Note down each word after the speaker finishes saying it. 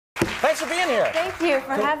Thanks for being here. Thank you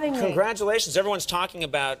for having me. Congratulations. Everyone's talking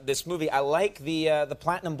about this movie. I like the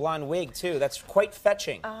platinum blonde wig, too. That's quite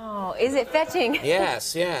fetching. Oh, is it fetching?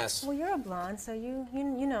 Yes, yes. Well, you're a blonde, so you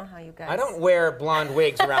know how you guys... I don't wear blonde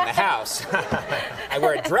wigs around the house. I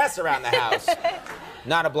wear a dress around the house,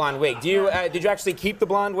 not a blonde wig. Do you, did you actually keep the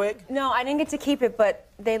blonde wig? No, I didn't get to keep it, but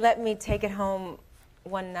they let me take it home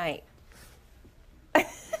one night.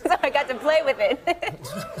 So I got to play with it.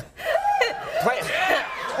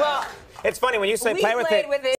 Well, it's funny when you say play with it.